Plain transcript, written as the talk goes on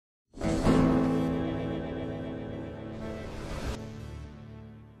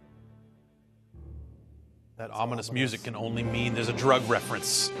That ominous music can only mean there's a drug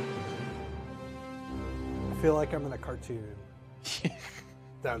reference. I feel like I'm in a cartoon.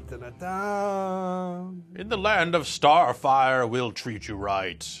 Dun, dun, dun, dun. In the land of Starfire, we'll treat you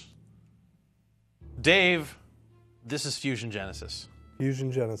right. Dave, this is Fusion Genesis.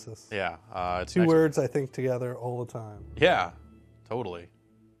 Fusion Genesis. Yeah. It's Two words I think together all the time. Yeah, totally.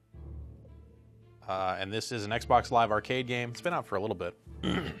 And this is an Xbox Live Arcade game. It's been out for a little bit.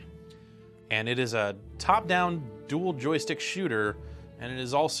 And it is a top-down dual joystick shooter, and it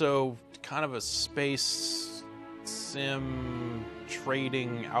is also kind of a space sim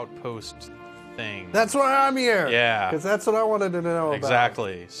trading outpost thing. That's why I'm here. Yeah. Because that's what I wanted to know about.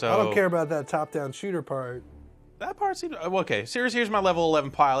 Exactly. So I don't care about that top-down shooter part. That part seems okay. Here's my level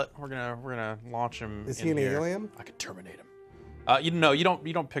 11 pilot. We're gonna launch him. Is he an alien? I could terminate him. You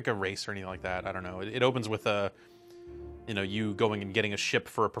don't pick a race or anything like that. I don't know. It opens with you going and getting a ship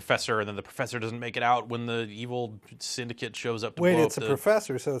for a professor, and then the professor doesn't make it out when the evil syndicate shows up to Wait, blow it's up a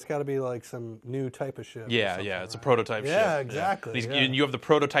professor, so it's got to be like some new type of ship. Yeah, it's a prototype ship. Yeah, exactly. Yeah. And you have the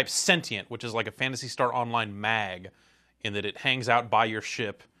prototype Sentient, which is like a Phantasy Star Online mag, in that it hangs out by your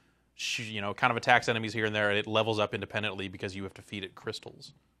ship, kind of attacks enemies here and there, and it levels up independently because you have to feed it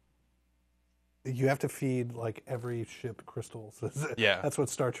crystals. You have to feed like every ship crystals. Yeah. That's what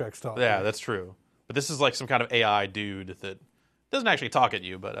Star Trek's taught. Yeah, that's true. But this is like some kind of AI dude that doesn't actually talk at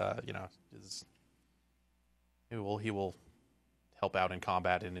you, but he will help out in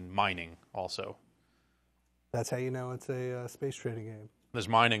combat and in mining also. That's how you know it's a space trading game. There's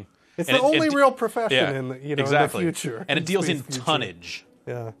mining. It's the only real profession in the exactly. in the future. And it deals in future. tonnage.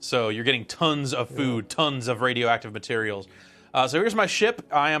 Yeah. So you're getting tons of food, tons of radioactive materials. So here's my ship.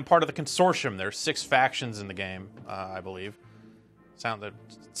 I am part of the consortium. There's 6 factions in the game, I believe.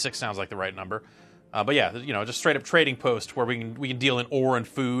 6 sounds like the right number. But yeah, just straight up trading post where we can deal in ore and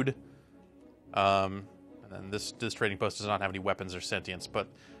food. And then this trading post does not have any weapons or sentience, but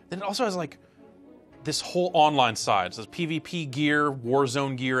then it also has like this whole online side. So there's PvP gear,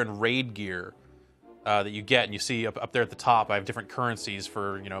 Warzone gear, and raid gear that you get, and you see up there at the top. I have different currencies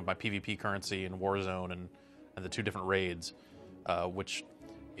for my PvP currency and Warzone and the 2 different raids, which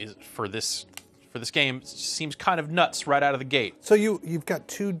is for this game seems kind of nuts right out of the gate. So you've got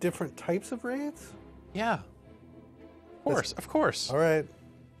 2 different types of raids? Yeah. Of course. All right.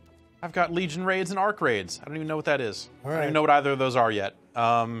 I've got Legion raids and Arc raids. I don't even know what that is. All I don't right. even know what either of those are yet.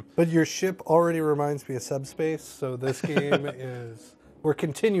 But your ship already reminds me of Subspace, so this game is... Or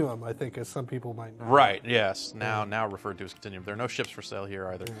Continuum, I think, as some people might know. Right, yes. Now referred to as Continuum. There are no ships for sale here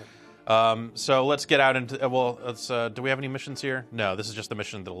either. Yeah. So let's get out into... do we have any missions here? No, this is just the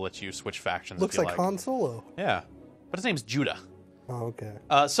mission that'll let you switch factions Looks if you like Han Solo. Yeah. But his name's Judah. Oh, okay.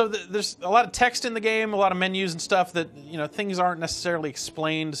 So there's a lot of text in the game, a lot of menus and stuff that, things aren't necessarily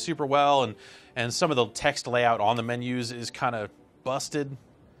explained super well, and some of the text layout on the menus is kind of busted.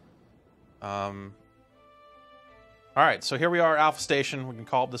 All right, so here we are, Alpha Station. We can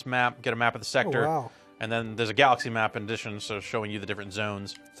call up this map, get a map of the sector. Oh, wow. And then there's a galaxy map in addition, so showing you the different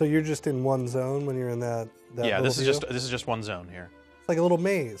zones. So you're just in one zone when you're in that yeah, this view? is just one zone here. It's like a little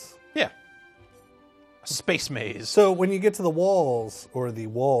maze. Yeah. A space maze. So when you get to the walls, or the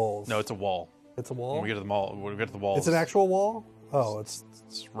walls... No, it's a wall. It's a wall? When we get to the walls... It's an actual wall? Oh, it's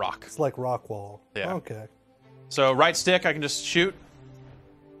rock. It's like rock wall. Yeah. Okay. So right stick, I can just shoot.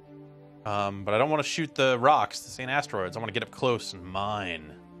 But I don't want to shoot the rocks. This ain't asteroids. I want to get up close and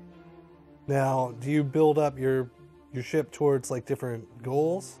mine. Now, do you build up your ship towards like different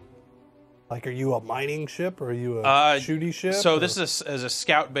goals? Like, are you a mining ship or are you a shooty ship? So this is a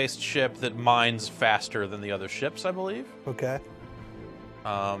scout-based ship that mines faster than the other ships, I believe. Okay.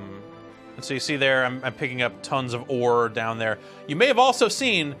 And so you see there, I'm picking up tons of ore down there. You may have also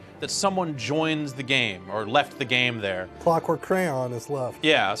seen that someone joins the game or left the game there. Clockwork Crayon is left.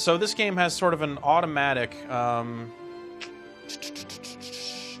 Yeah, so this game has sort of an automatic...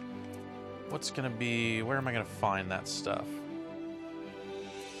 what's going to be... Where am I going to find that stuff?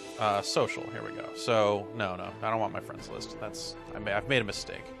 Social, here we go. So, no, I don't want my friends list. I've made a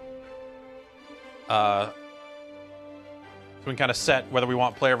mistake. So we can kind of set whether we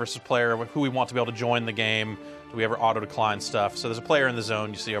want player versus player, who we want to be able to join the game. Do we ever auto-decline stuff? So there's a player in the zone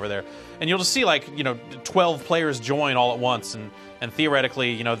you see over there. And you'll just see, 12 players join all at once. And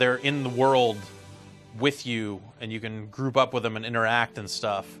theoretically, they're in the world with you, and you can group up with them and interact and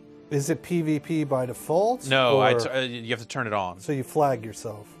stuff. Is it PvP by default? No, you have to turn it on. So you flag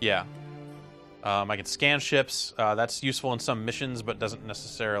yourself. Yeah. I can scan ships. That's useful in some missions, but doesn't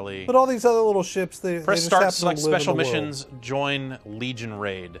necessarily... But all these other little ships, they press just start, happen to select live in special the world. missions, join Legion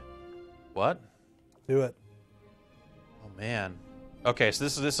raid. What? Do it. Oh, man. Okay, so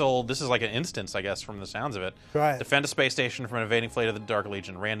this is like an instance, I guess, from the sounds of it. Try it. Defend a space station from an invading fleet of the Dark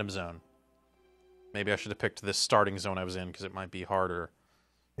Legion. Random zone. Maybe I should have picked this starting zone I was in because it might be harder.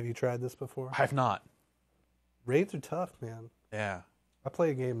 Have you tried this before? I have not. Raids are tough, man. Yeah. I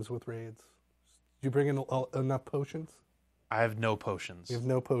play games with raids. Did you bring in enough potions? I have no potions. You have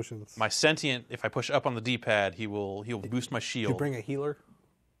no potions. My sentient, if I push up on the D-pad, he'll boost my shield. Did you bring a healer?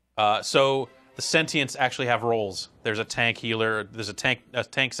 So the sentients actually have roles. There's a tank healer. There's a tank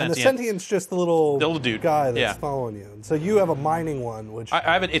sentient. And the sentient's just the little dude guy that's yeah. following you. And so you have a mining one, which I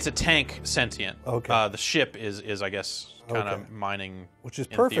have it. It's a tank sentient. Okay. The ship is I guess kind of mining, which is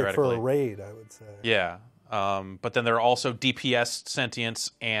perfect for a theoretically. raid, I would say. Yeah. But then there are also DPS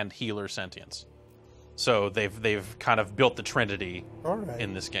sentients and healer sentients. So they've kind of built the trinity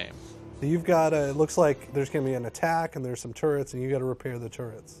in this game. So you've got it looks like there's going to be an attack and there's some turrets and you got to repair the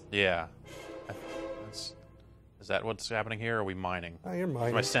turrets. Yeah. Is that what's happening here? Or are we mining? Oh, you're mining.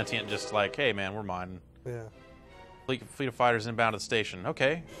 Is my sentient just like, hey man, we're mining. Yeah. Fleet of fighters inbound to the station.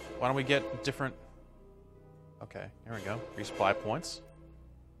 Okay. Why don't we get different... Okay, here we go. Resupply points.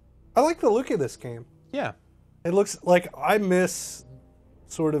 I like the look of this game. Yeah. It looks like I miss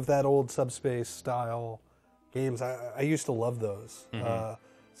sort of that old Subspace style games. I used to love those. Mm-hmm.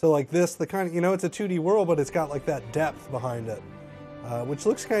 So like this, the kind of, it's a 2D world, but it's got like that depth behind it, which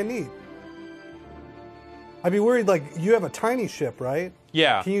looks kind of neat. I'd be worried, like, you have a tiny ship, right?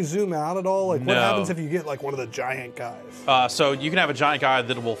 Yeah. Can you zoom out at all? Like, what No. happens if you get like one of the giant guys? So you can have a giant guy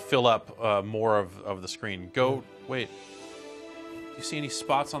that will fill up more of the screen. Wait. Do you see any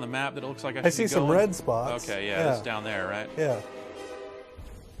spots on the map that it looks like I should see be some going? red spots. Okay, yeah, it's down there, right? Yeah.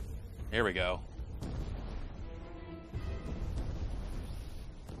 Here we go.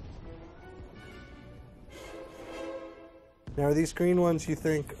 Now, are these green ones, you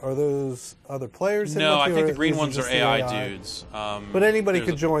think, are those other players? No, I think the or green is it ones are just the AI dudes. But anybody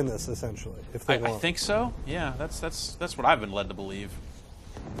could join this, essentially, if they I want. think so. Yeah, that's what I've been led to believe.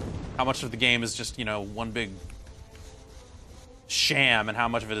 How much of the game is just, one big sham and how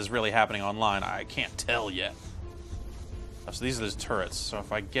much of it is really happening online, I can't tell yet. So these are those turrets. So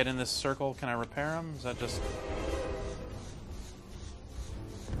if I get in this circle, can I repair them? Is that just...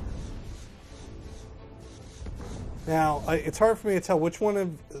 Now, it's hard for me to tell which one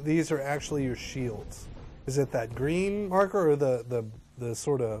of these are actually your shields. Is it that green marker or the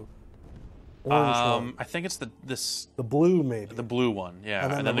sort of orange one? I think it's the blue, maybe. The blue one, yeah.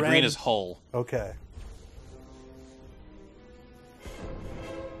 And then the the green red? is hull. Okay.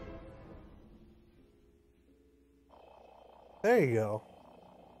 There you go.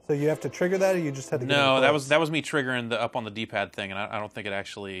 So you have to trigger that, or you just had to? No, that was me triggering the up on the D-pad thing, and I don't think it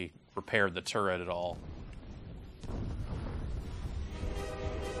actually repaired the turret at all.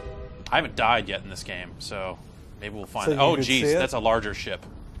 I haven't died yet in this game, so maybe we'll find. Oh, geez, that's a larger ship.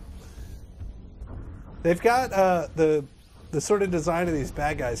 They've got the sort of design of these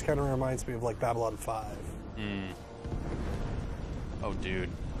bad guys kind of reminds me of like Babylon 5. Oh, dude.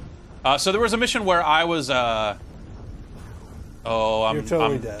 So there was a mission where I was. I'm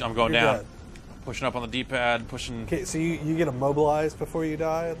totally dead. I'm going You're down. dead. Pushing up on the D-pad, pushing. Okay, so you get immobilized before you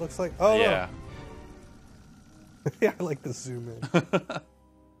die. It looks like. Oh yeah. No. Yeah, I like the zoom in.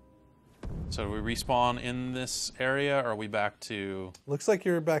 So do we respawn in this area, or are we back to... Looks like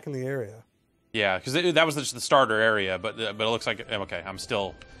you're back in the area. Yeah, because that was just the starter area, but it looks like... Okay, I'm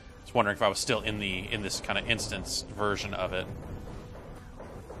still... just wondering if I was still in this kind of instance version of it.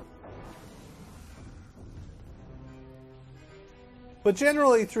 But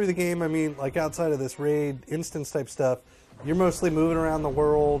generally through the game, I mean, like outside of this raid, instance type stuff, you're mostly moving around the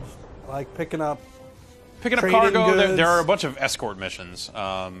world, like picking up cargo. Goods. There are a bunch of escort missions.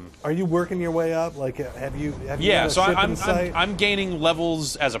 Are you working your way up? Like, have you? Yeah, so I'm I'm gaining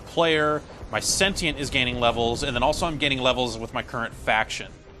levels as a player. My sentient is gaining levels, and then also I'm gaining levels with my current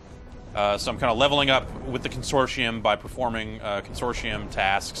faction. So I'm kind of leveling up with the consortium by performing consortium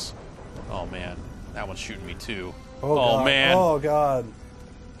tasks. Oh man, that one's shooting me too. Oh God. Man. Oh God.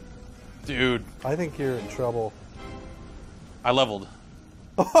 Dude. I think you're in trouble. I leveled.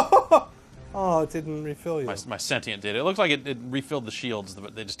 Oh, it didn't refill you. My sentient did. It looked like it refilled the shields,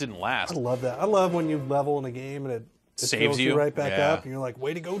 but they just didn't last. I love that. I love when you level in a game and it saves fills you right back yeah. up, and you're like,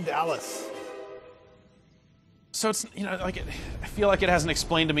 "Way to go, Dallas!" So it's I feel like it hasn't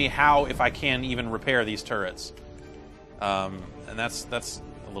explained to me how, if I can even repair these turrets, and that's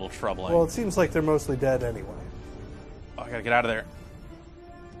a little troubling. Well, it seems like they're mostly dead anyway. Oh, I gotta get out of there.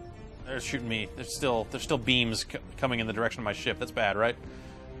 They're shooting me. There's still beams coming in the direction of my ship. That's bad, right?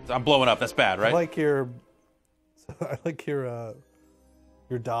 I'm blowing up. That's bad, right? I like your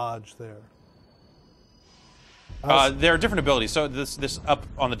dodge there. There are different abilities. So this up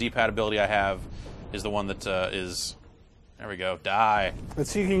on the D-pad ability I have is the one that is. There we go. Die. And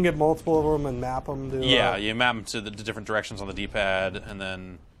so you can get multiple of them and map them to... Yeah, you map them to the different directions on the D-pad, and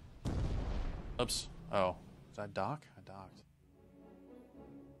then... Oops. Oh. Did I dock? I docked.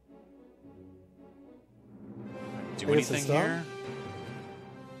 Do anything here?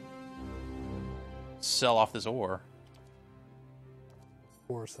 Sell off this ore.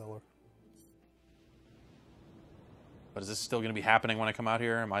 Ore seller. But is this still going to be happening when I come out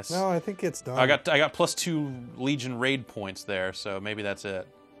here? Am I? No, I think it's done. I got +2 Legion raid points there, so maybe that's it.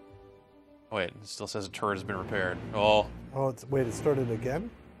 Oh, wait, it still says a turret has been repaired. Oh. Oh, wait, it started again?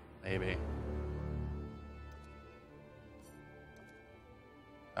 Maybe.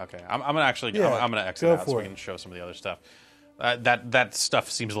 Okay, I'm gonna actually I'm gonna exit out so we can show some of the other stuff. That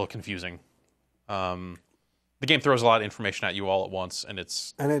stuff seems a little confusing. The game throws a lot of information at you all at once, and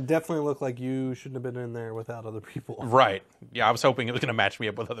it definitely looked like you shouldn't have been in there without other people. Right. Yeah, I was hoping it was going to match me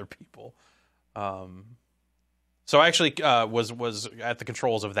up with other people. So I actually was at the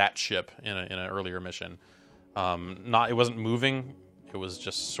controls of that ship in an earlier mission. It wasn't moving. It was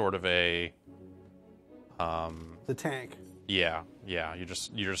just sort of a the tank. Yeah. You're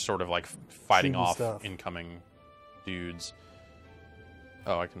just sort of like fighting shooting off stuff. Incoming dudes.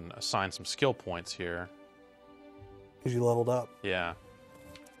 Oh, I can assign some skill points here. Because you leveled up. Yeah.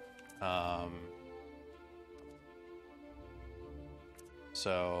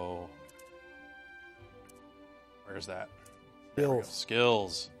 So where's that?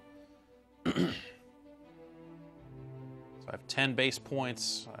 Skills. So I have 10 base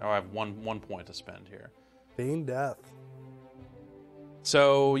points. Oh, I have one point to spend here. Feign death.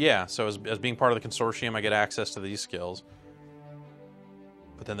 So yeah, as being part of the consortium, I get access to these skills.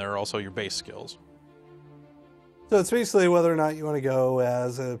 But then there are also your base skills. So it's basically whether or not you want to go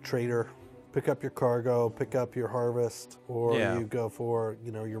as a trader, pick up your cargo, pick up your harvest, or you go for,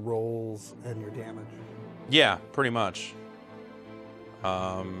 your rolls and your damage. Yeah, pretty much.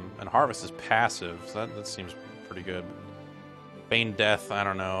 And harvest is passive, so that seems pretty good. Feign death, I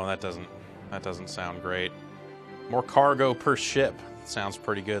don't know, that doesn't sound great. More cargo per ship. Sounds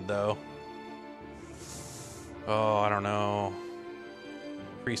pretty good though. Oh, I don't know.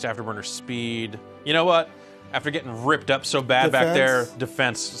 Increased afterburner speed. You know what? After getting ripped up so bad back there,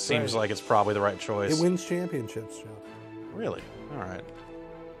 defense seems like it's probably the right choice. It wins championships, Joe. Really? All right.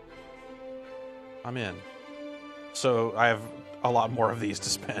 I'm in. So I have a lot more of these to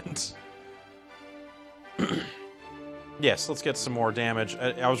spend. Yes, let's get some more damage.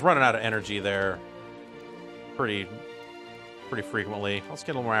 I was running out of energy there pretty frequently. Let's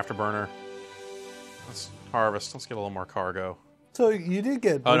get a little more afterburner. Let's harvest. Let's get a little more cargo. So you did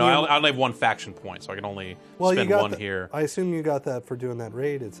get... Oh, no, I only have one faction point, so I can only spend one here. I assume you got that for doing that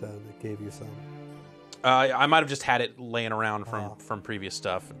raid, it said. It gave you some. I might have just had it laying around from previous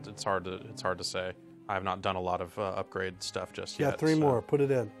stuff. It's hard to say. I have not done a lot of upgrade stuff just yet. Yeah, 3 more. Put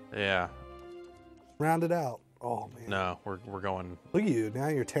it in. Yeah. Round it out. Oh, man. No, we're going... Look at you. Now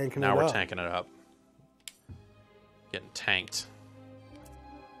you're tanking it up. Now we're tanking it up. Getting tanked.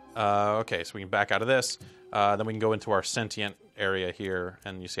 Okay, so we can back out of this. Then we can go into our sentient area here,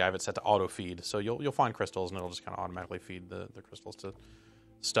 and you see I have it set to auto feed. So you'll find crystals, and it'll just kind of automatically feed the crystals to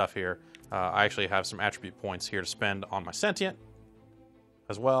stuff here. I actually have some attribute points here to spend on my sentient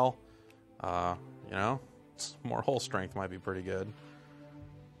as well. More hull strength might be pretty good.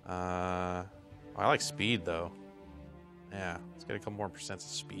 I like speed though. Yeah, let's get a couple more percents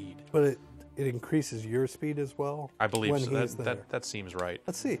of speed. But it increases your speed as well. I believe so. That seems right.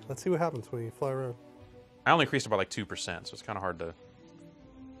 Let's see what happens when you fly around. I only increased it by like 2%, so it's kind of hard to...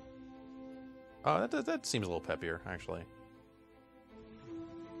 Oh, that seems a little peppier, actually.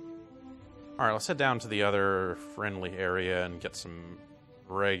 Alright, let's head down to the other friendly area and get some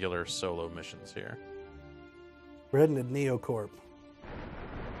regular solo missions here. We're heading to Neocorp.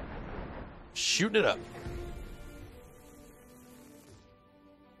 Shooting it up.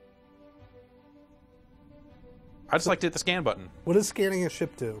 I just like to hit the scan button. What does scanning a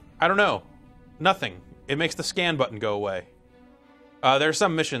ship do? I don't know. Nothing. It makes the scan button go away. There are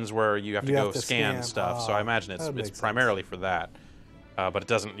some missions where you have to go scan stuff, so I imagine it's primarily for that. But it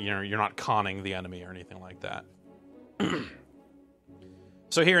doesn't, you're not conning the enemy or anything like that.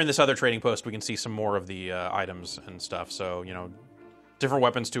 So here in this other trading post, we can see some more of the items and stuff. So, different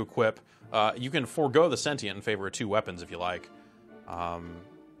weapons to equip. You can forego the sentient in favor of 2 weapons if you like. And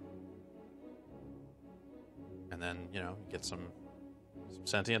then, get some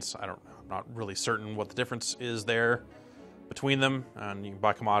sentience. I'm not really certain what the difference is there between them. And you can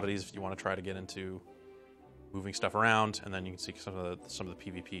buy commodities if you want to try to get into moving stuff around, and then you can see some of the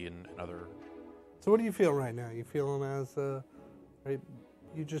PvP and other So what do you feel right now? You feeling as right?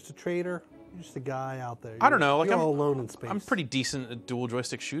 You just a trader? You're just a guy out there. I don't know. Like you're I'm all alone in space. I'm pretty decent at dual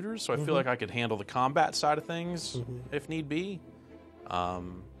joystick shooters, so I feel like I could handle the combat side of things if need be.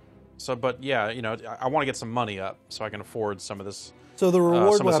 But yeah, you know, I want to get some money up so I can afford some of this. So the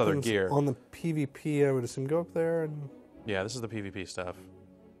reward some of this other weapons gear. on the PvP, I would assume, go up there and. Yeah, this is the PvP stuff,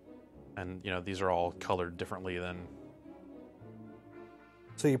 and you know these are all colored differently than.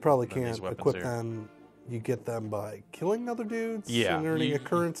 So you probably Then these can't weapons equip here. them. You get them by killing other dudes Yeah, and earning a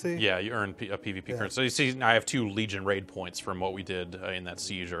currency. Yeah, you earn a PvP currency. So you see, I have 2 Legion raid points from what we did in that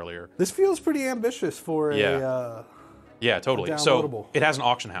siege earlier. This feels pretty ambitious for a. Yeah, totally. downloadable. So it has an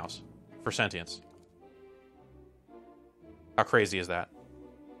auction house for sentience. How crazy is that?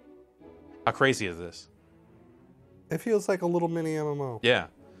 How crazy is this? It feels like a little mini MMO. Yeah.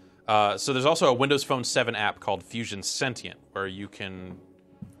 So there's also a Windows Phone 7 app called Fusion Sentient, where you can.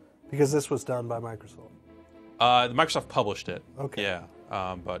 Because this was done by Microsoft. Microsoft published it. Okay. Yeah.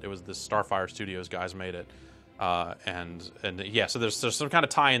 But it was the Starfire Studios guys made it. And yeah, so there's some kind of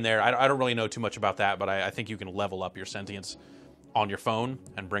tie in there. I don't really know too much about that, but I think you can level up your sentience on your phone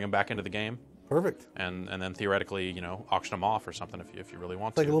and bring them back into the game. Perfect. And then theoretically, you know, auction them off or something if you really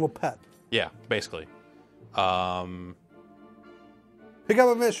want It's like to. a little pet. Yeah, basically. Pick up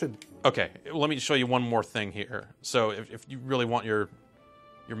a mission. Okay, let me show you one more thing here. So if you really want your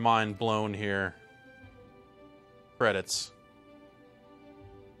mind blown here, credits.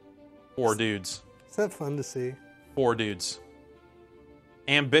 4 dudes. Is that fun to see? 4 dudes.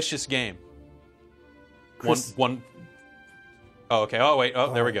 Ambitious game. Chris- One. Oh, okay. Oh, wait.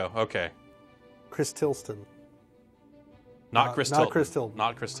 Oh, there we go. Okay. Chris Tilston. Not Chris Not Tilton. Chris Tilton.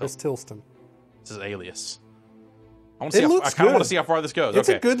 Not Chris Chris Tilton. Tilston. This is Alias. I want to see. It I looks kind of want good. to see how far this goes. It's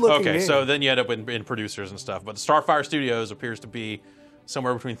a okay. good-looking Okay, game. so then you end up in producers and stuff. But Starfire Studios appears to be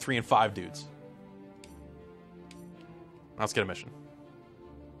somewhere between 3 and 5 dudes. Let's get a mission.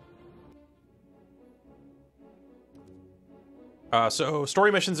 So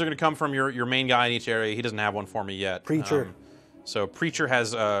story missions are going to come from your main guy in each area. He doesn't have one for me yet. Preacher. So Preacher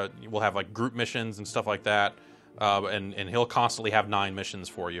has will have like group missions and stuff like that, and he'll constantly have 9 missions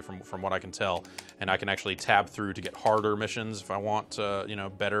for you from what I can tell. And I can actually tab through to get harder missions if I want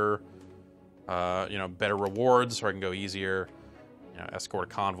better better rewards, or I can go easier.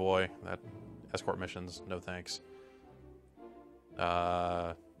 Escort a convoy. That escort missions, no thanks.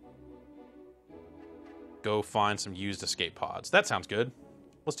 Go find some used escape pods. That sounds good.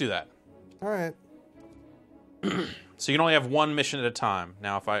 Let's do that. All right. So you can only have 1 mission at a time.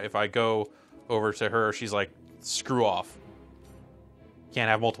 Now, if I go over to her, she's like, screw off. Can't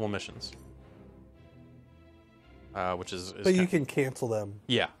have multiple missions. Which is But you can cancel them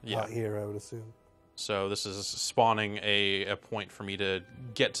yeah. out here, I would assume. So this is spawning a point for me to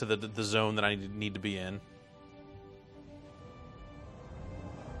get to the zone that I need to be in.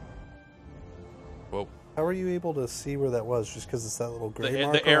 Whoa. How are you able to see where that was? Just because it's that little gray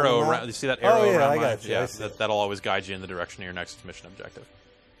mark The arrow on the map? around. You see that arrow Oh, yeah, around I my... got you. Yeah, I see. that'll always guide you in the direction of your next mission objective.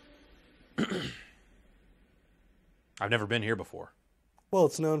 I've never been here before. Well,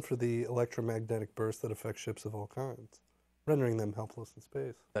 it's known for the electromagnetic burst that affects ships of all kinds, rendering them helpless in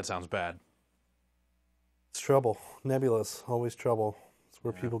space. That sounds bad. It's trouble. Nebulous, always trouble. It's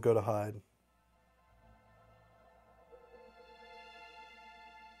where people go to hide.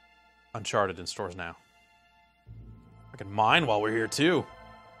 Uncharted in stores now. I can mine while we're here too.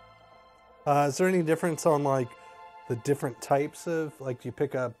 Is there any difference on like the different types of do you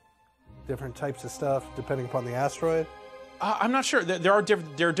pick up different types of stuff depending upon the asteroid? I'm not sure. There are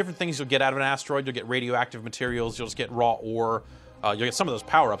different things you'll get out of an asteroid. You'll get radioactive materials. You'll just get raw ore. You'll get some of those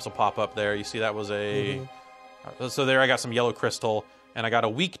power-ups will pop up there. You see that was a... So there I got some yellow crystal, and I got a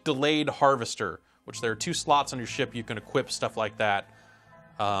weak delayed harvester, which there are 2 slots on your ship. You can equip stuff like that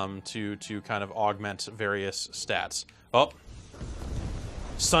to kind of augment various stats. Oh.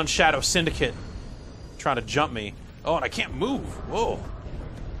 Sun Shadow Syndicate trying to jump me. Oh, and I can't move. Whoa.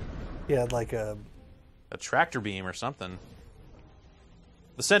 Yeah, like a tractor beam or something.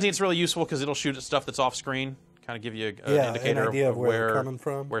 The Sentient's really useful because it'll shoot at stuff that's off screen. Kind of give you an indicator an idea of where they're coming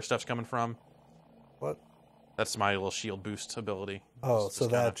from. where stuff's coming from. What? That's my little shield boost ability. Oh, Just so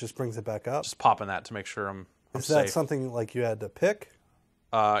kinda- that just brings it back up. just popping that to make sure I'm Is safe. that something like you had to pick?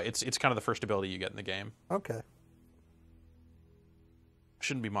 It's kind of the first ability you get in the game. Okay.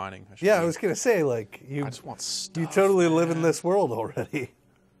 Shouldn't be mining. I Yeah, I was gonna say I you just want stuff. you totally live in man. this world already.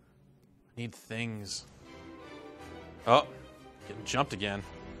 Need things. Oh, getting jumped again.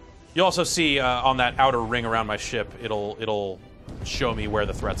 You also see on that outer ring around my ship, it'll show me where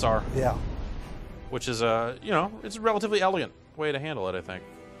the threats are, Yeah. which is it's a relatively elegant way to handle it, I think.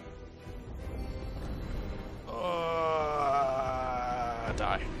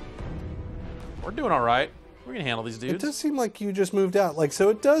 Die. We're doing all right. We can handle these dudes. It does seem like you just moved out. Like, so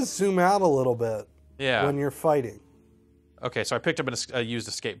it does zoom out a little bit. Yeah. When you're fighting. Okay, so I picked up a used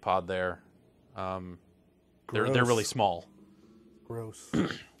escape pod there. They're really small. Gross.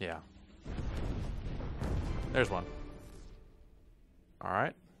 Yeah. There's one. All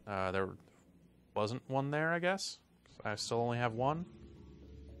right. There wasn't one there, I guess. I still only have one.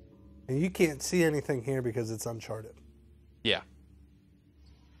 And you can't see anything here because it's uncharted. Yeah.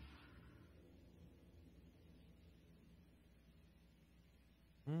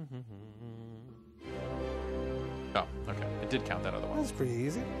 Oh, okay. It did count that other one. That's pretty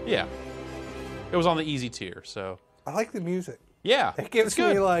easy. Yeah. It was on the easy tier, so. I like the music. Yeah. It gives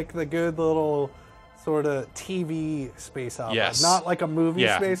me like the good little sort of TV space opera. Yes. Not like a movie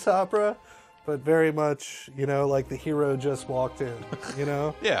space opera, but very much, you know, like the hero just walked in, you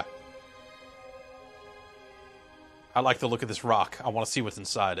know? Yeah. I like the look of this rock. I want to see what's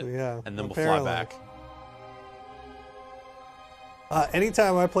inside it. Yeah. And then we'll fly back.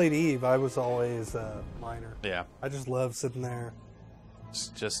 Anytime I played Eve, I was always miner. Yeah. I just love sitting there.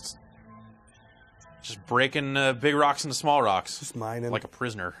 Just breaking big rocks into small rocks. Just mining. Like a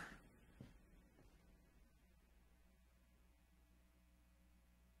prisoner.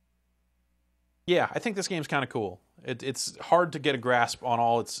 Yeah, I think this game's kind of cool. It's hard to get a grasp on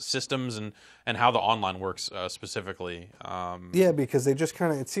all its systems and how the online works specifically. Yeah, because they just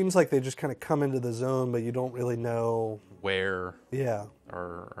kind of, it seems like they just kind of come into the zone, but you don't really know where. Yeah.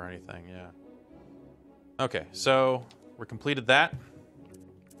 Or anything, yeah. Okay, so we completed that.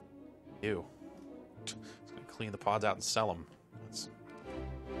 Ew. Just gonna clean the pods out and sell them.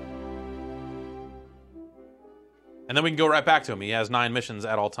 And then we can go right back to him. He has 9 missions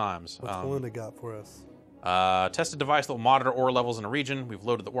at all times. What's Melinda got for us? Tested device that will monitor ore levels in a region. We've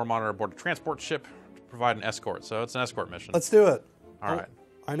loaded the ore monitor aboard a transport ship to provide an escort. So it's an escort mission. Let's do it. All right.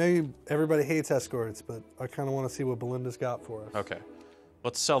 I know everybody hates escorts, but I kind of want to see what Belinda's got for us. Okay.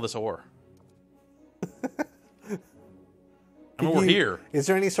 Let's sell this ore. I mean, we're here. Is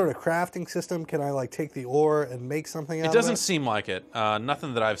there any sort of crafting system? Can I like take the ore and make something out of it? It doesn't seem like it.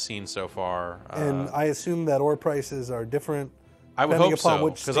 Nothing that I've seen so far. And I assume that ore prices are different. I would hope so,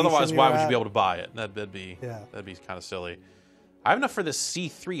 because otherwise, why would you be able to buy it? That'd be kind of silly. I have enough for this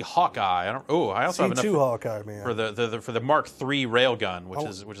C3 Hawkeye. I also have enough C2 Hawkeye, man. for the Mark III railgun,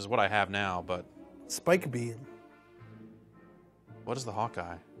 which is what I have now. But Spike Beam. What is the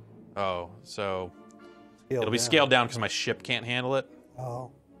Hawkeye? Oh, so It'll be scaled down because my ship can't handle it.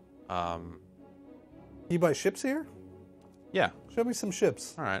 Oh. You buy ships here? Yeah. Show me some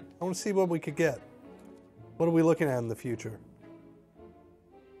ships. All right. I want to see what we could get. What are we looking at in the future?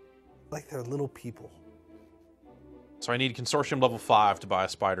 Like they're little people. So I need Consortium level 5 to buy a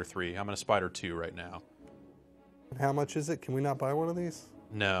Spider 3. I'm in a Spider 2 right now. And how much is it? Can we not buy one of these?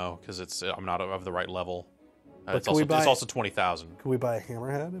 No, because I'm not of the right level. But it's also 20,000. Could we buy a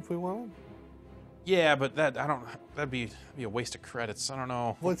Hammerhead if we wanted? Yeah, but that'd be a waste of credits. I don't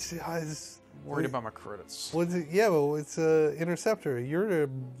know. Worried about my credits. Yeah, well, it's a interceptor.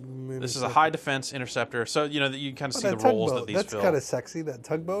 This is a high defense interceptor, so you kind of see the roles that these fill. That's kind of sexy. That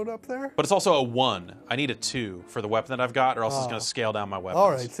tugboat up there. But it's also a 1. I need a 2 for the weapon that I've got, or else it's going to scale down my weapons. All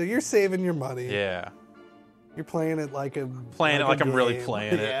right, so you're saving your money. Yeah. You're playing it like a I'm really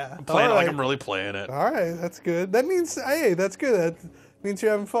playing it. Yeah. I'm playing it like I'm really playing it. All right, that's good. That means that's good. That means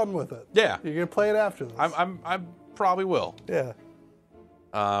you're having fun with it. Yeah. You're gonna play it after this. I probably will. Yeah.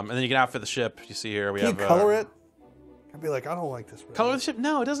 And then you can outfit the ship. You see here we have. Can you color it? I'd be like, I don't like this. Really. Color the ship?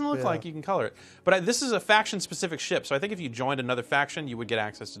 No, it doesn't look like you can color it. But this is a faction-specific ship, so I think if you joined another faction, you would get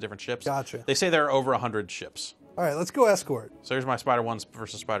access to different ships. Gotcha. They say there are over 100 ships. All right, let's go escort. So here's my Spider 1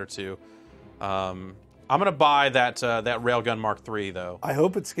 versus Spider 2. I'm going to buy that Railgun Mark III, though. I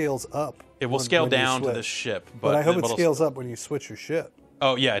hope it scales up. It will scale down to this ship. But I hope it scales up when you switch your ship.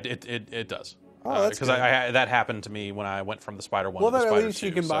 Oh, yeah, it does. Oh, that's good. Because that happened to me when I went from the Spider 1 to the Spider 2. Well, then at least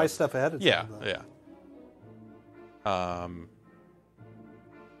you can buy stuff ahead of time. Yeah.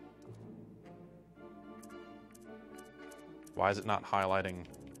 Why is it not highlighting?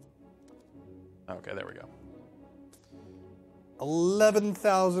 Okay, there we go.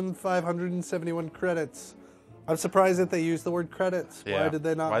 11,571 credits. I'm surprised that they used the word credits. Yeah. Why did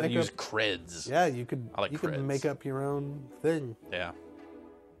they not? Why did they use creds? Yeah, you could. I like you creds. could make up your own thing. Yeah.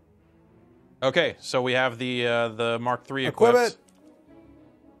 Okay, so we have the Mark III Equip equipped.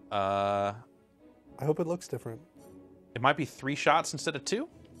 it. I hope it looks different. It might be 3 shots instead of 2,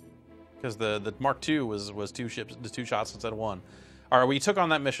 because the Mark II was 2 ships, 2 shots instead of 1. All right, we took on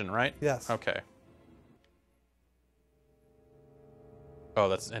that mission, right? Yes. Okay.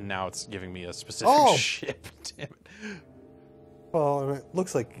 Oh, and now it's giving me a specific ship. Damn it. Well, it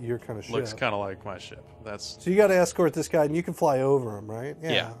looks like your kind of ship. Looks kind of like my ship. That's. So you got to escort this guy, and you can fly over him, right?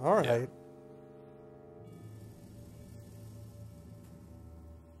 Yeah. All right. Yeah.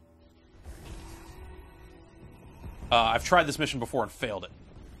 I've tried this mission before and failed it.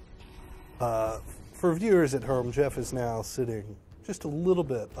 For viewers at home, Jeff is now sitting just a little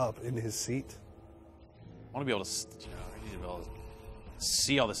bit up in his seat. I want to be able to, I need to be able to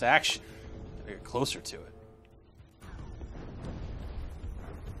see all this action. Gotta get closer to it.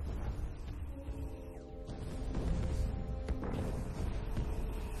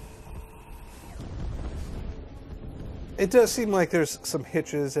 It does seem like there's some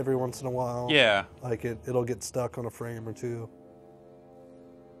hitches every once in a while. Yeah. Like it'll get stuck on a frame or two.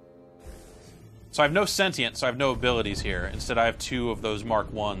 So I have no sentient, so I have no abilities here. Instead, I have 2 of those Mark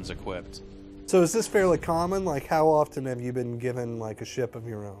 1s equipped. So is this fairly common? Like, how often have you been given like a ship of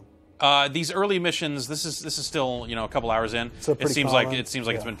your own? These early missions, this is still a couple hours in. So it seems common. like it's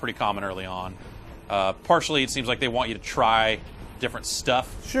been pretty common early on. Partially, it seems like they want you to try different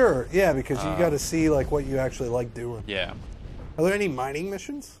stuff. Sure, yeah, because you got to see like what you actually like doing. Yeah. Are there any mining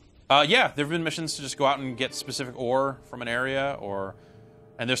missions? Yeah, there have been missions to just go out and get specific ore from an area,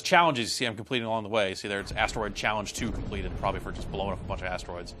 and there's challenges you see I'm completing along the way. See, there's Asteroid Challenge 2 completed, probably for just blowing up a bunch of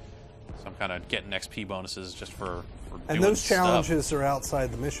asteroids. So I'm kind of getting XP bonuses just for and doing those stuff. challenges are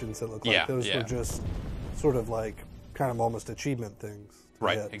outside the missions, it look like. Yeah, Those yeah. were just sort of like kind of almost achievement things. to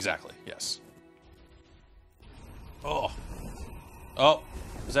Right, hit. exactly, yes. Oh,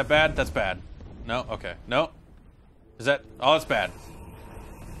 is that bad? That's bad. No, okay, no. Is that? Oh, that's bad.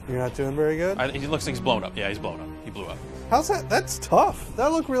 You're not doing very good? He looks like he's blown up. Yeah, he's blown up. He blew up. How's that? That's tough.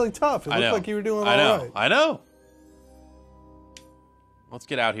 That looked really tough. It I looked know. like you were doing I know. all right. I know. Let's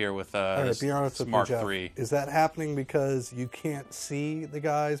get out here with All right, this, be honest this with Mark me, Jeff. III. Is that happening because you can't see the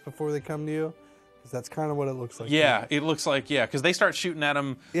guys before they come to you? Because that's kind of what it looks like. Yeah, to me. it looks like, because they start shooting at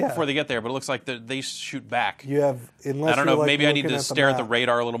him Yeah. before they get there, but it looks like they shoot back. You have, unless I don't you're, know, like, maybe I need looking to at stare at the map.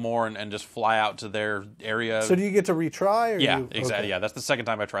 radar a little more and just fly out to their area. So do you get to retry? Or yeah, you, exactly. okay. Yeah, that's the second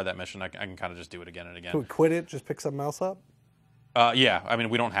time I tried that mission. I can kind of just do it again and Can again. we quit it? Just pick something else up? Yeah, I mean,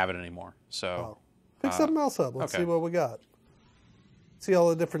 we don't have it anymore. So, Pick something else up. Let's okay. see what we got. See all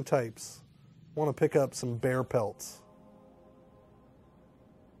the different types. Want to pick up some bear pelts.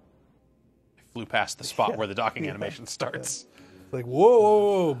 I flew past the spot Yeah, where the docking yeah, animation starts. It's like,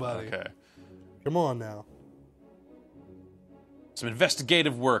 whoa, buddy. Okay. Come on now. Some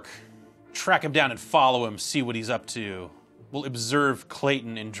investigative work. Track him down and follow him, see what he's up to. We'll observe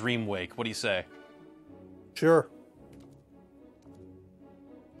Clayton in Dreamwake. What do you say? Sure.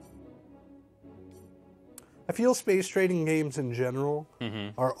 I feel space trading games in general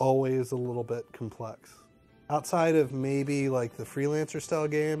are always a little bit complex. Outside of maybe like the freelancer style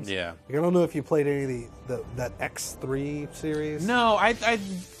games. Yeah. Like, I don't know if you played any of that X3 series. No, I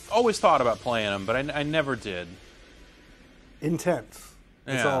always thought about playing them, but I never did. Intense.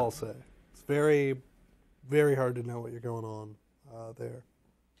 That's Yeah. all I'll say. It's very, very hard to know what you're going on there.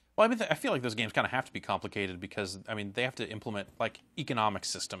 Well, I mean, I feel like those games kind of have to be complicated because, I mean, they have to implement like economic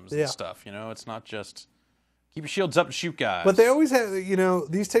systems Yeah. and stuff. You know, it's not just keep your shields up and shoot guys. But they always have,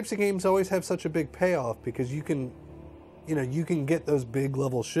 these types of games always have such a big payoff because you can get those big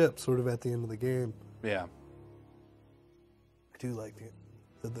level ships sort of at the end of the game. Yeah. I do like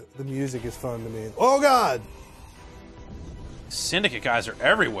the music is fun to me. Oh God! Syndicate guys are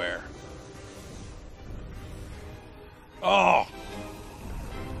everywhere. Oh,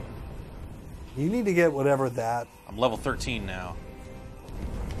 You need to get whatever that. I'm level 13 now.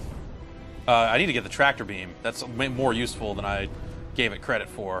 I need to get the tractor beam. That's more useful than I gave it credit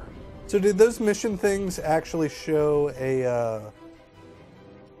for. So did those mission things actually show a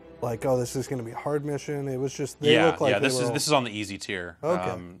like, oh, this is going to be a hard mission? It was just they look like this is on the easy tier.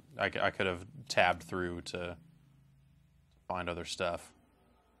 Okay. I could have tabbed through to find other stuff.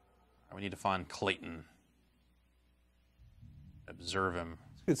 We need to find Clayton. Observe him.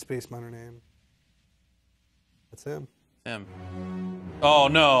 It's a good space miner name. That's him. Him. Oh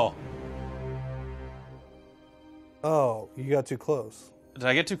no! Oh, you got too close. Did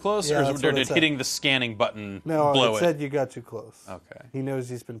I get too close, Yeah, or that's did what it said. hitting the scanning button No, blow it said you got too close. Okay. He knows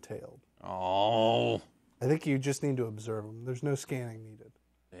he's been tailed. Oh. I think you just need to observe him. There's no scanning needed.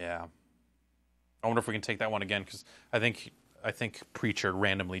 Yeah. I wonder if we can take that one again because I think Preacher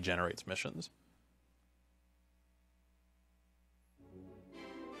randomly generates missions.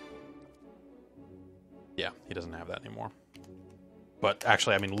 Yeah, he doesn't have that anymore. But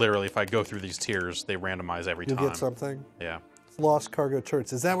actually, I mean, literally, if I go through these tiers, they randomize every You'll time. get something. Yeah. Lost cargo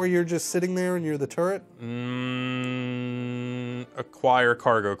turrets. Is that where you're just sitting there and you're the turret? acquire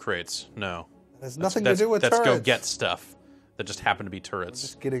cargo crates. No. It has nothing to do with turrets. turrets. Let's go get stuff that just happen to be turrets.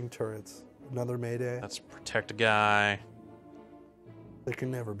 Just getting turrets. Another Mayday. Let's protect a guy. There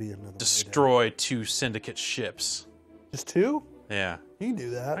can never be another Destroy 2 syndicate ships. Just 2? Yeah. You can do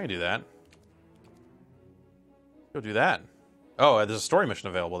that. I can do that. Go do that. Oh, there's a story mission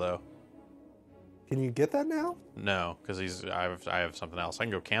available, though. Can you get that now? No, because I have something else. I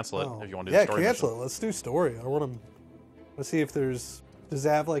can go cancel it if you want to do yeah, the story cancel mission. it. Let's do story. I want to. Let's see if there's. Does it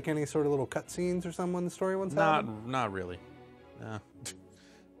have like any sort of little cutscenes or something when the story one's happening? Not really. No.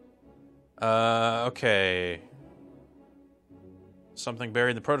 Okay. Something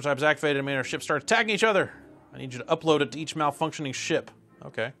buried in the prototype is activated and made our ship start attacking each other. I need you to upload it to each malfunctioning ship.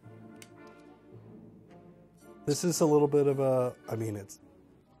 Okay. This is a little bit of a. I mean, it's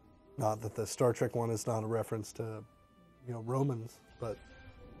not that the Star Trek one is not a reference to, Romans, but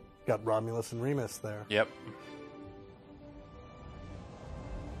got Romulus and Remus there. Yep.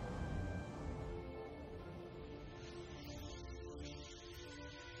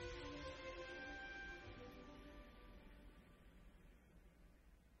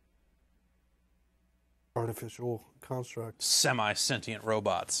 Artificial construct. Semi-sentient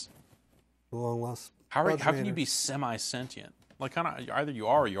robots. Long less. How can you be semi-sentient? Like, kind of, either you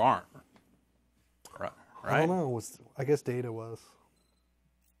are or you aren't. Right? I don't know. I guess Data was.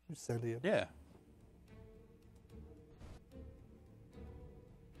 Who's sentient? Yeah.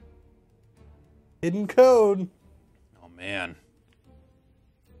 Hidden code. Oh, man.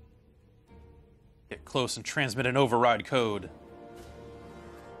 Get close and transmit an override code.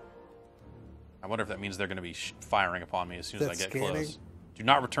 I wonder if that means they're going to be firing upon me as soon as I get close. Do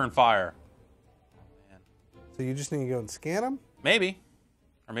not return fire. Man. So you just need to go and scan them? Maybe.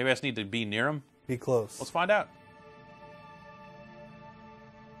 Or maybe I just need to be near them. Be close. Let's find out.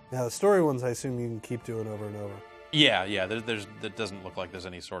 Now, the story ones, I assume you can keep doing over and over. Yeah. That doesn't look like there's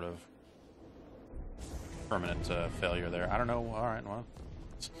any sort of permanent failure there. I don't know. All right, well.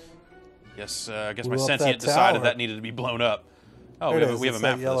 I guess my sentient decided that needed to be blown up. Oh, we have a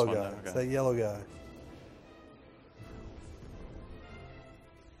map for this one. Okay. It's that yellow guy.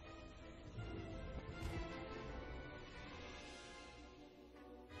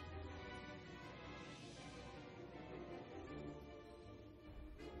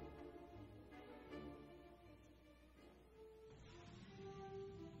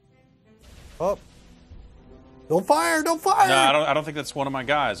 Oh. Don't fire! Don't fire! No, I don't think that's one of my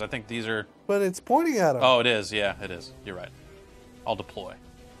guys. I think these are... But it's pointing at him. Oh, it is. Yeah, it is. You're right. I'll deploy.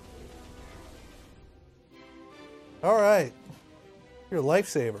 All right. You're a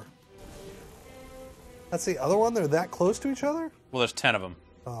lifesaver. That's the other one? They're that close to each other? Well, there's 10 of them.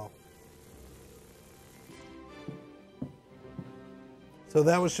 Oh. So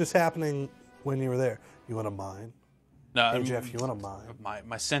that was just happening when you were there. You want to mine? No, hey, Jeff, you want to mine?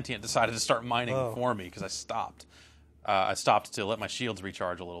 My sentient decided to start mining for me because I stopped. I stopped to let my shields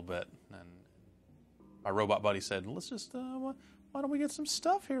recharge a little bit. And my robot buddy said, let's just... why don't we get some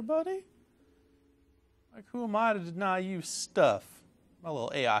stuff here, buddy? Like, who am I to deny you stuff? My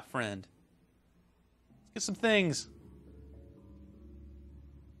little AI friend. Let's get some things.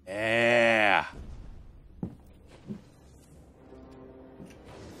 Yeah.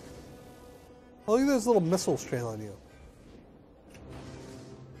 Oh, look at those little missiles trailing you.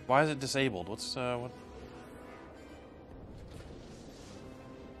 Why is it disabled? What's, what?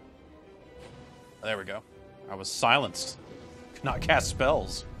 Oh, there we go. I was silenced. Could not cast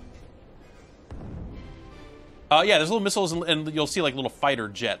spells. Yeah, there's little missiles, and you'll see like little fighter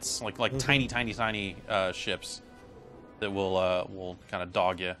jets, like tiny ships that will kind of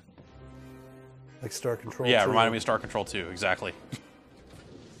dog you. Like Star Control 2. Yeah, it reminded me of Star Control 2, exactly.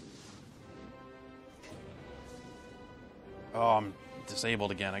 Oh, I'm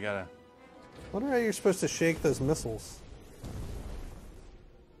disabled again. I gotta... I wonder how you're supposed to shake those missiles.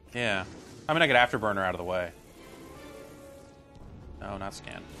 Yeah. I mean, I get Afterburner out of the way. No, not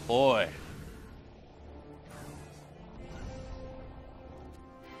scan. Boy.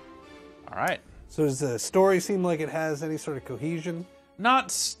 All right. So does the story seem like it has any sort of cohesion?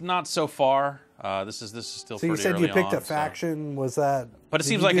 Not so far. This is still pretty early on. So you said you picked a faction. Was that... But it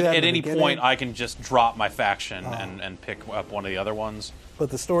seems like at any point I can just drop my faction and pick up one of the other ones. But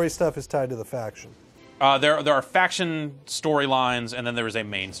the story stuff is tied to the faction. There are faction storylines, and then there is a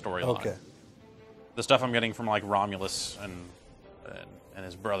main storyline. Okay. The stuff I'm getting from like Romulus and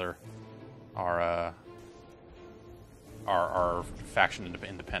his brother are faction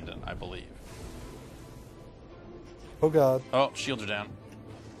independent, I believe. Oh God. Oh, shields are down.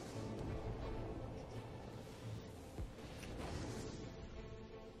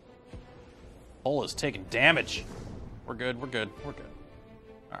 Hull is taking damage. We're good. We're good. We're good.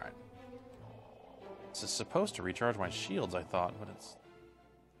 All right. This is supposed to recharge my shields, I thought, but it's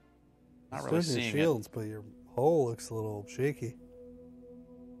not really seeing shields, but your hull looks a little shaky.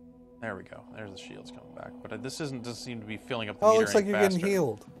 There we go. There's the shields coming back. But this doesn't seem to be filling up the meter. Oh, it looks like you're faster. getting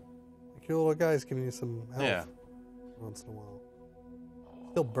healed. Like your little guy's giving you some health. Yeah. Once in a while.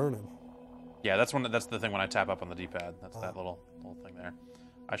 Still burning. Yeah, that's the thing when I tap up on the D-pad. That's that little thing there.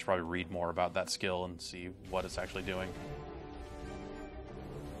 I should probably read more about that skill and see what it's actually doing.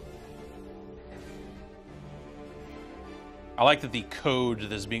 I like that the code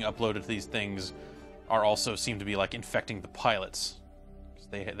that is being uploaded to these things are also seem to be like infecting the pilots.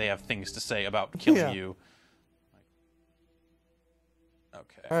 They have things to say about killing you.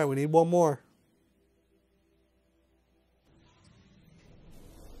 Okay. All right, we need one more.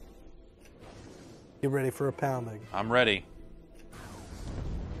 Get ready for a pounding. I'm ready.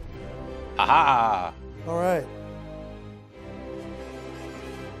 Aha! All right.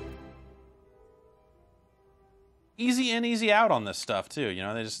 Easy in, easy out on this stuff too. You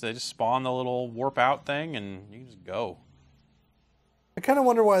know, they just spawn the little warp out thing, and you can just go. I kind of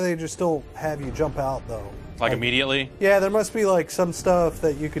wonder why they just don't have you jump out though. Like immediately? Yeah, there must be like some stuff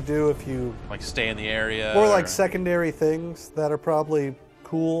that you could do if you like stay in the area, or like secondary things that are probably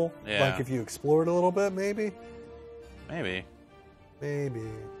cool. Yeah. Like if you explored a little bit, maybe. Maybe. Maybe.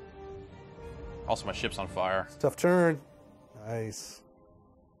 Also, my ship's on fire. Tough turn. Nice.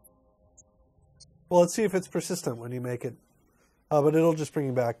 Well, let's see if it's persistent when you make it. But it'll just bring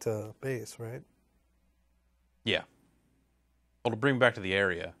you back to base, right? Yeah. Well, to bring me back to the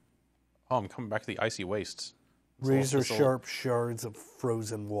area. Oh, I'm coming back to the icy wastes. Razor-sharp shards of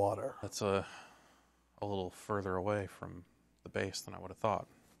frozen water. That's a little further away from the base than I would have thought.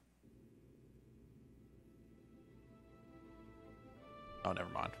 Oh, never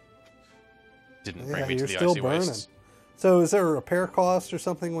mind. Didn't bring me to the icy wastes. So is there a repair cost or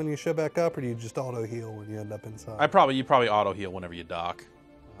something when you show back up, or do you just auto heal when you end up inside? You probably auto heal whenever you dock.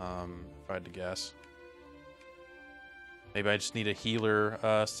 If I had to guess. Maybe I just need a healer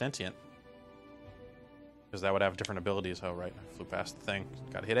sentient. Because that would have different abilities. Oh, right. I flew past the thing.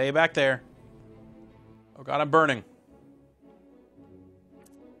 Gotta hit A back there. Oh, God, I'm burning.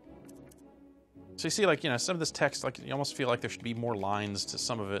 So you see, like, you know, some of this text, like, you almost feel like there should be more lines to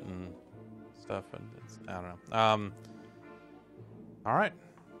some of it and stuff. And I don't know. All right.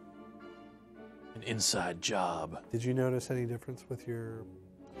 An inside job. Did you notice any difference with your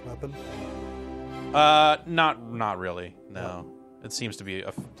weapon? Not really. No. It seems to be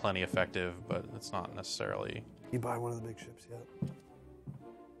plenty effective, but it's not necessarily. You buy one of the big ships yet?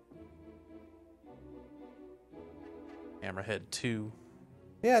 Hammerhead 2.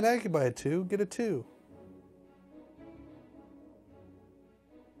 Yeah, now you can buy a 2. Get a 2.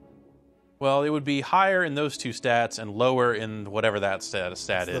 Well, it would be higher in those two stats and lower in whatever that stat is.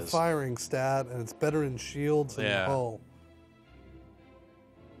 The firing stat, and it's better in shields and hull.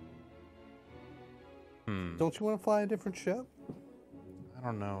 Don't you want to fly a different ship? I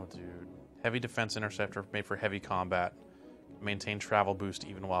don't know, dude. Heavy defense interceptor made for heavy combat. Maintain travel boost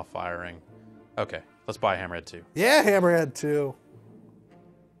even while firing. Okay, let's buy Hammerhead 2. Yeah, Hammerhead 2.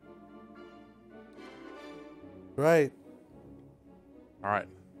 Right. All right.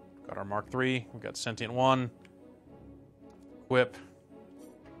 Got our Mark III. We've got Sentient 1. Whip.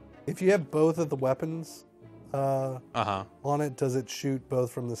 If you have both of the weapons on it, does it shoot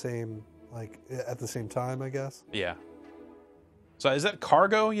both from the same, like, at the same time, I guess? Yeah. So is that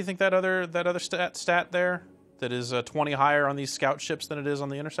cargo, you think, that other stat there? That is 20 higher on these scout ships than it is on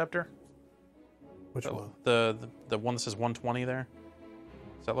the Interceptor? Which one? The one that says 120 there?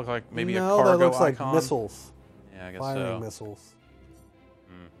 Does that look like maybe a No, cargo that looks icon? like missiles. Yeah, I guess Firing so. missiles.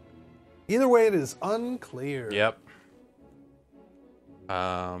 Either way, it is unclear. Yep.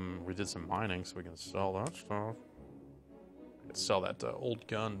 We did some mining, so we can sell that stuff. We can sell that old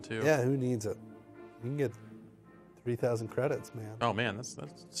gun, too. Yeah, who needs it? You can get 3,000 credits, man. Oh, man, that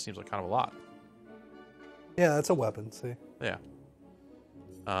seems like kind of a lot. Yeah, that's a weapon, see? Yeah.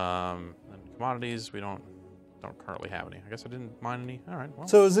 And commodities, we don't currently have any. I guess I didn't mine any. All right. Well.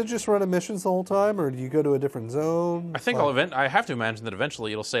 So is it just running missions the whole time, or do you go to a different zone? I think I have to imagine that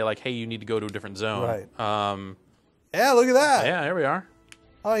eventually it'll say, like, hey, you need to go to a different zone. Right. Yeah, look at that. Yeah, there we are.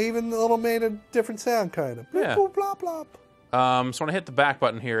 Oh, even the little made a different sound, kind of. Yeah. Bloop, blop, blop. So when I hit the back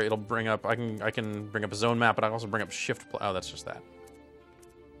button here, it'll bring up. I can bring up a zone map, but I can also bring up shift. Oh, that's just that.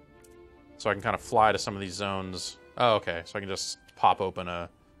 So I can kind of fly to some of these zones. Oh, okay. So I can just pop open a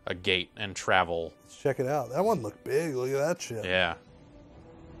gate and travel. Let's check it out. That one looked big. Look at that shit. Yeah.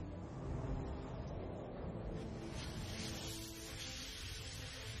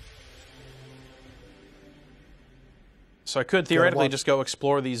 So I could theoretically just go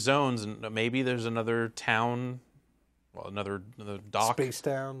explore these zones, and maybe there's another town, well, another dock. Space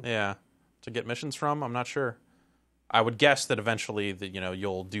town. Yeah, to get missions from. I'm not sure. I would guess that eventually that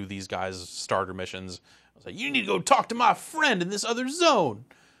you'll do these guys' starter missions. I'll say, you need to go talk to my friend in this other zone.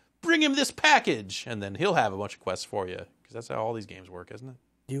 Bring him this package, and then he'll have a bunch of quests for you. Because that's how all these games work, isn't it?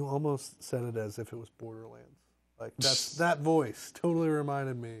 You almost said it as if it was Borderlands. Like that voice totally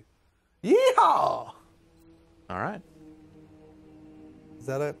reminded me. Yeehaw! All right. Is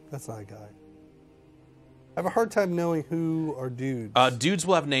that it? That's not a guy. I have a hard time knowing who are dudes. Dudes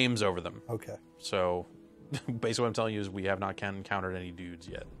will have names over them. Okay. So, basically what I'm telling you is we have not encountered any dudes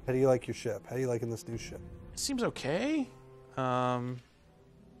yet. How do you like your ship? How do you liking this new ship? It seems okay.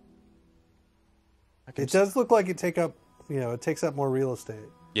 It does look like it takes up more real estate.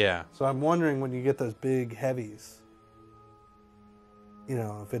 Yeah. So I'm wondering when you get those big heavies,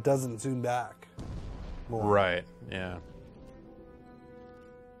 if it doesn't zoom back more. Right, yeah.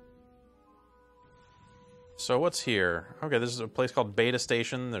 So what's here? Okay, this is a place called Beta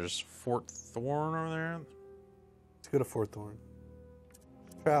Station. There's Fort Thorn over there. Let's go to Fort Thorn.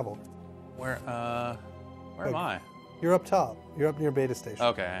 Travel. Where am I? You're up top. You're up near Beta Station.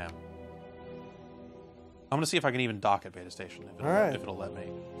 Okay, I am. I'm going to see if I can even dock at Beta Station, if it'll let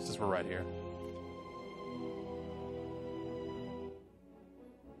me, since we're right here.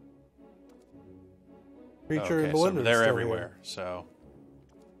 Creature okay, and Belinda. So they're everywhere, so...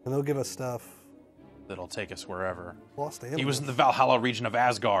 And they'll give us stuff. That'll take us wherever. Lost animals. He was in the Valhalla region of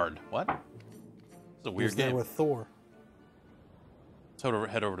Asgard. What? It's a weird game. There with Thor. So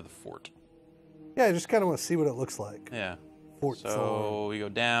head over to the fort. Yeah, I just kind of want to see what it looks like. Yeah. Fort so Thor. We go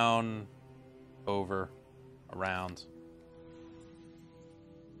down, over, around.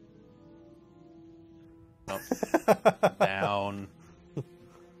 Up, down.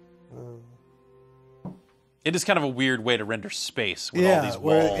 It is kind of a weird way to render space with all these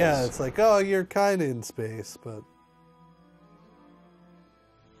walls. Yeah, it's like, oh, you're kind of in space, but...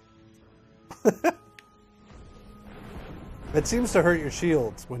 It seems to hurt your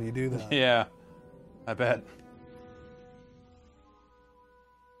shields when you do that. Yeah, I bet.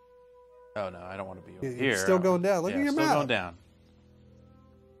 Oh, no, I don't want to be over here. It's still going down. Look at your map. Still going down.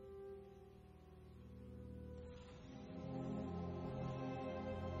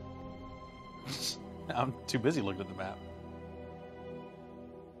 I'm too busy looking at the map.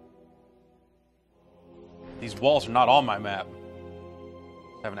 These walls are not on my map.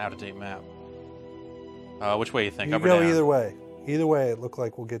 I have an out-of-date map. Which way you think? You Up or go down? either way. Either way, it looked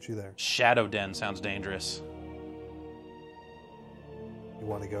like we'll get you there. Shadow Den sounds dangerous. You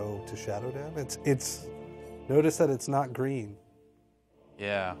want to go to Shadow Den? It's. Notice that it's not green.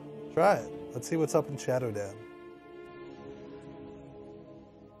 Yeah. Try it. Let's see what's up in Shadow Den.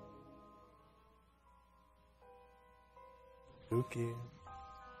 Spooky.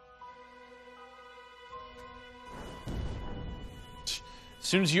 As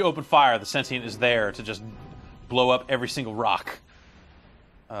soon as you open fire, the sentient is there to just blow up every single rock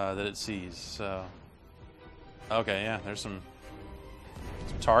that it sees. So, okay, yeah, there's some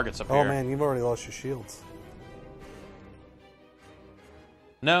targets up here. Oh man, you've already lost your shields.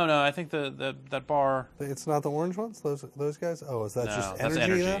 No, I think that bar. It's not the orange ones. Those guys. Oh, is that No, just that's energy?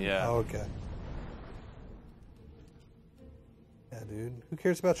 energy, Then? yeah. Oh, okay. Yeah, dude. Who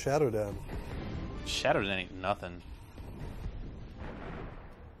cares about Shadow Den? Shadow Den ain't nothing.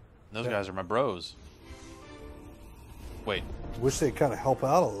 Those guys are my bros. Wait. Wish they'd kind of help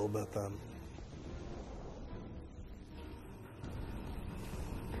out a little bit then.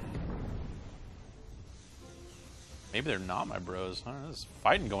 Maybe they're not my bros. I don't know, there's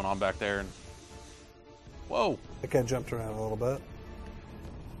fighting going on back there. And whoa. That guy jumped around a little bit.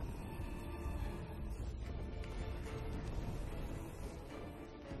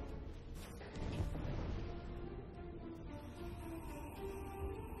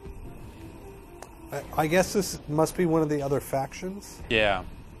 I guess this must be one of the other factions. Yeah.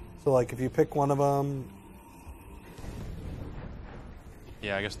 So, like, if you pick one of them...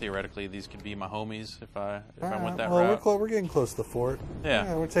 Yeah, I guess theoretically these could be my homies if I went that well, route. we're getting close to the fort.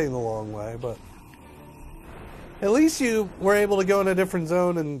 Yeah. We're taking the long way, but... At least you were able to go in a different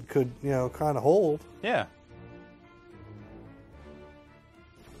zone and could, kind of hold. Yeah.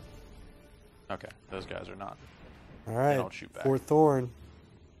 Okay, those guys are not. All right. They don't shoot back. Fort Thorn.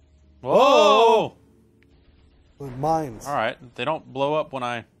 Whoa! With mines. All right, they don't blow up when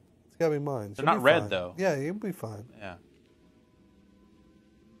I... It's got to be mines. They're You'll not be red, fine. though. Yeah, you'll be fine. Yeah.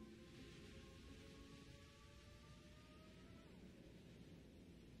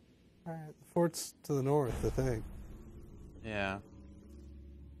 All right, the fort's to the north, I think. Yeah.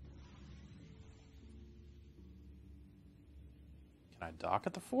 I dock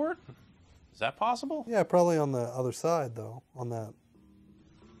at the fort? Is that possible? Yeah, probably on the other side, though. On that.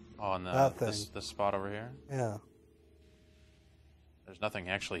 Oh, on that thing. This spot over here? Yeah. There's nothing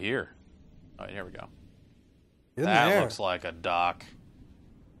actually here. Oh, here we go. In that there. looks like a dock.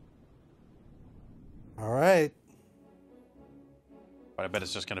 All right. But I bet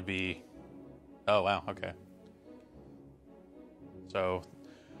it's just going to be... Oh, wow, okay. So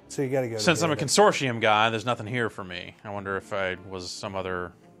you got to go. Since I'm a consortium guy, there's nothing here for me. I wonder if I was some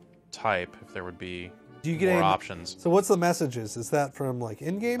other type, if there would be more options. So what's the messages? Is that from like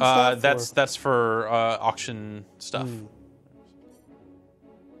in-game stuff? That's for auction stuff.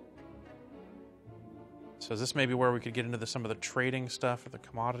 So is this maybe where we could get into some of the trading stuff? Are the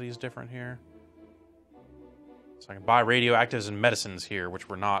commodities different here? So I can buy radioactives and medicines here, which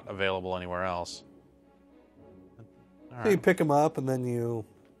were not available anywhere else. So you pick them up and then you...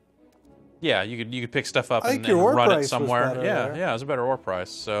 Yeah, you could pick stuff up and your ore run price it somewhere. was better there. It was a better ore price.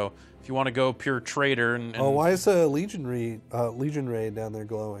 So if you want to go pure trader and why is a Legion raid down there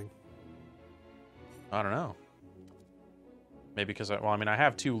glowing? I don't know. Maybe because I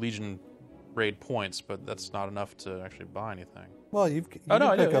have 2 Legion raid points, but that's not enough to actually buy anything. Well, you can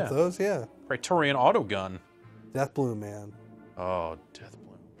pick up those, yeah. Praetorian auto gun. Death Bloom, man. Oh, Death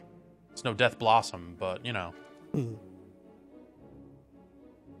Bloom. It's no Death Blossom, but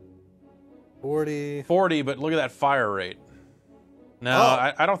 40, but look at that fire rate. No,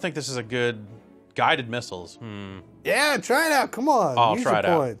 I don't think this is a good guided missiles. Yeah, try it out. Come on. I'll try it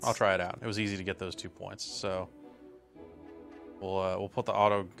out. I'll try it out. It was easy to get those 2 points, so we'll put the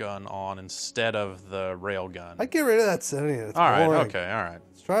auto gun on instead of the rail gun. I'd get rid of that setting. It's all right, boring. okay, all right.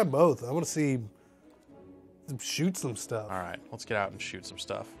 Let's try both. I want to see them shoot some stuff. All right, let's get out and shoot some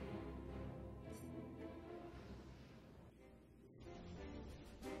stuff.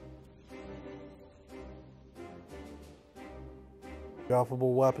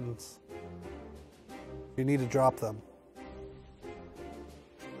 Droppable weapons. You need to drop them.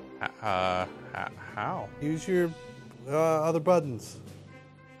 How? Use your other buttons.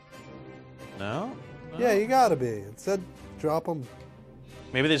 No? Yeah, you gotta be. It said drop them.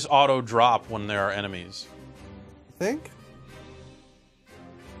 Maybe they just auto drop when there are enemies. You think?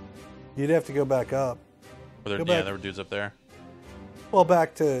 You'd have to go back up. There were dudes up there. Well,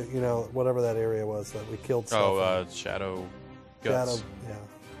 back to whatever that area was that we killed. Shadow Guts.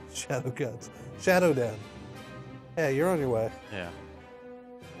 Shadow Guts. Shadow Den. Yeah, you're on your way. Yeah.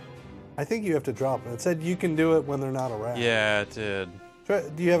 I think you have to drop it. It said you can do it when they're not around. Yeah, it did.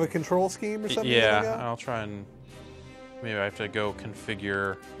 Do you have a control scheme or something? Yeah, I'll try and... Maybe I have to go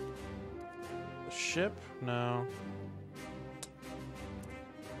configure the ship? No.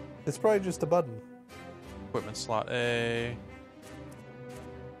 It's probably just a button. Equipment slot A.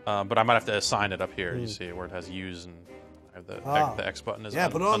 But I might have to assign it up here. You see where it has use and I have the X button is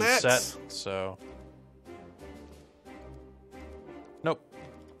put on unset. X. So nope,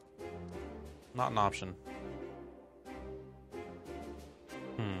 not an option.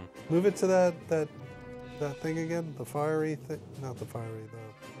 Move it to that thing again. The fiery thing, not the fiery.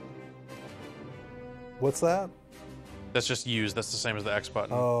 What's that? That's just use. That's the same as the X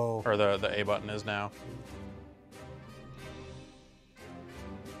button. Oh, or the A button is now.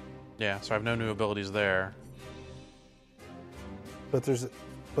 Yeah, so I have no new abilities there. But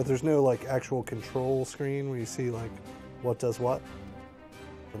there's no like actual control screen where you see like what does what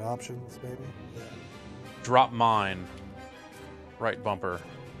and options maybe. Yeah. Drop mine. Right bumper.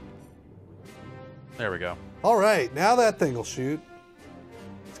 There we go. All right, now that thing will shoot.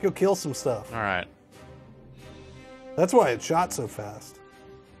 Let's go kill some stuff. All right. That's why it shot so fast.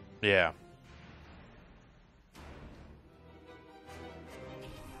 Yeah.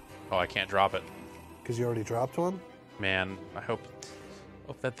 Oh, I can't drop it. Because you already dropped one? Man, I hope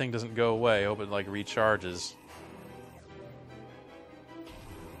that thing doesn't go away. I hope it like recharges.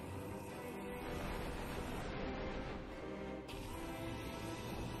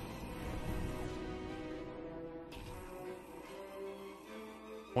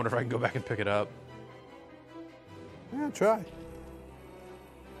 Wonder if I can go back and pick it up. Yeah, try.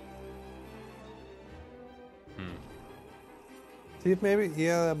 See if maybe,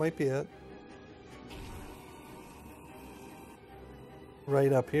 yeah, that might be it.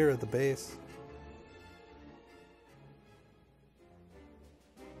 Right up here at the base.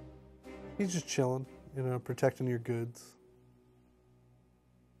 He's just chilling, protecting your goods.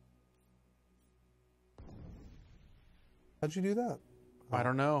 How'd you do that? I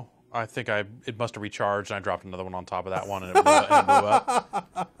don't know. I think it must have recharged and I dropped another one on top of that one and it blew up.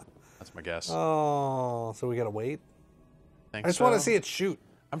 That's my guess. Oh, so we gotta wait? I just want to see it shoot.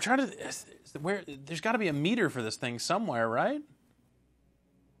 I'm trying to... there's got to be a meter for this thing somewhere, right?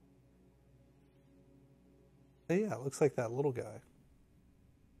 Yeah, it looks like that little guy.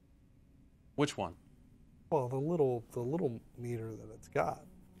 Which one? Well, the little meter that it's got.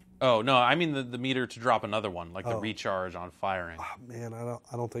 Oh no, I mean the meter to drop another one, like the recharge on firing. Oh, man,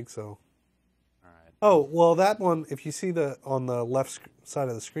 I don't think so. All right. Oh well, that one. If you see on the left side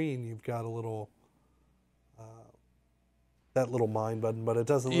of the screen, you've got a little that little mine button, but it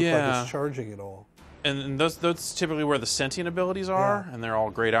doesn't look like it's charging at all. And those typically where the sentient abilities are, and they're all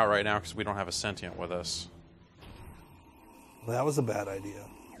grayed out right now because we don't have a sentient with us. Well, that was a bad idea.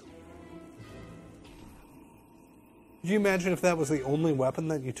 Could you imagine if that was the only weapon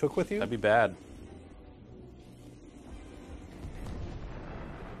that you took with you? That'd be bad.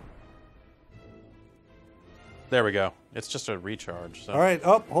 There we go. It's just a recharge. So. All right.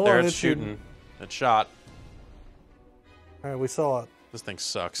 Oh, hold on. There it's shooting. It's shot. All right, we saw it. This thing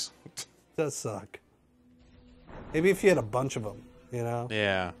sucks. It does suck. Maybe if you had a bunch of them, you know?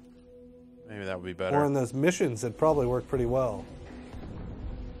 Yeah. Maybe that would be better. Or in those missions, it probably worked pretty well.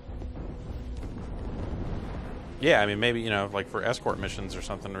 Yeah, I mean, maybe, like for escort missions or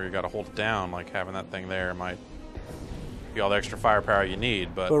something where you got to hold it down, like having that thing there might be all the extra firepower you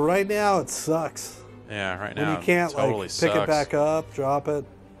need, but right now, it sucks. Yeah, right now, when you can't, it totally pick it back up, drop it.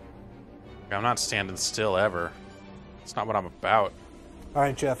 I'm not standing still ever. It's not what I'm about. All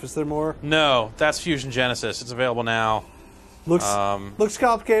right, Jeff, is there more? No, that's Fusion Genesis. It's available now. Looks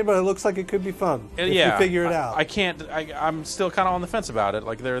complicated, but it looks like it could be fun if you figure it out. I'm still kind of on the fence about it.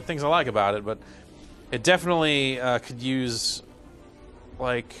 Like, there are things I like about it, but it definitely could use,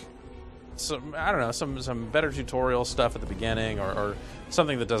 like, some better tutorial stuff at the beginning, or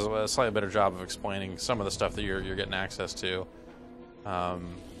something that does a slightly better job of explaining some of the stuff that you're getting access to.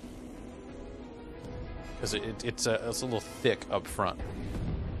 Because it's a little thick up front.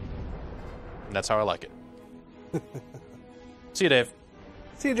 And that's how I like it. See you, Dave.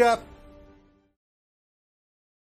 See you, Jeff.